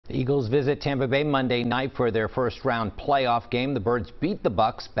The Eagles visit Tampa Bay Monday night for their first-round playoff game. The Birds beat the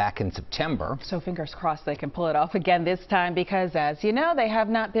Bucs back in September. So fingers crossed they can pull it off again this time because, as you know, they have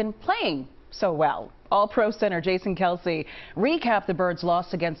not been playing so well. All-Pro center Jason Kelce recapped the Birds'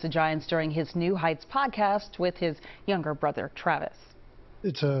 loss against the Giants during his New Heights podcast with his younger brother, Travis.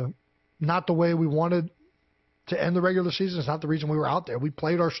 It's not the way we wanted to end the regular season. It's not the reason we were out there. We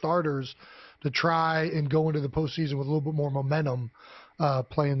played our starters to try and go into the postseason with a little bit more momentum,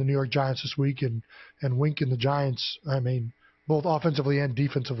 playing the New York Giants this week and winking the Giants. I mean, both offensively and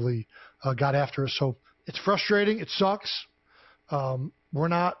defensively got after us. So it's frustrating. It sucks. We're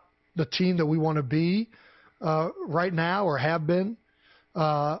not the team that we want to be right now or have been.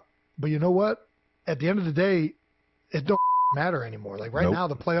 But you know what? At the end of the day, it don't matter anymore. Like right now,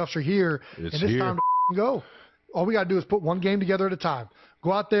 the playoffs are here, and it's time to go. All we got to do is put one game together at a time.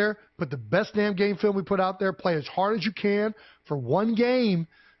 Go out there, put the best damn game film we put out there, play as hard as you can for one game,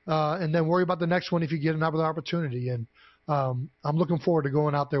 and then worry about the next one if you get another opportunity. And I'm looking forward to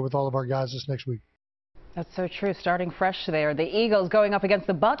going out there with all of our guys this next week. That's so true. Starting fresh there. The Eagles going up against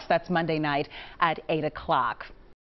the Bucs. That's Monday night at 8 o'clock.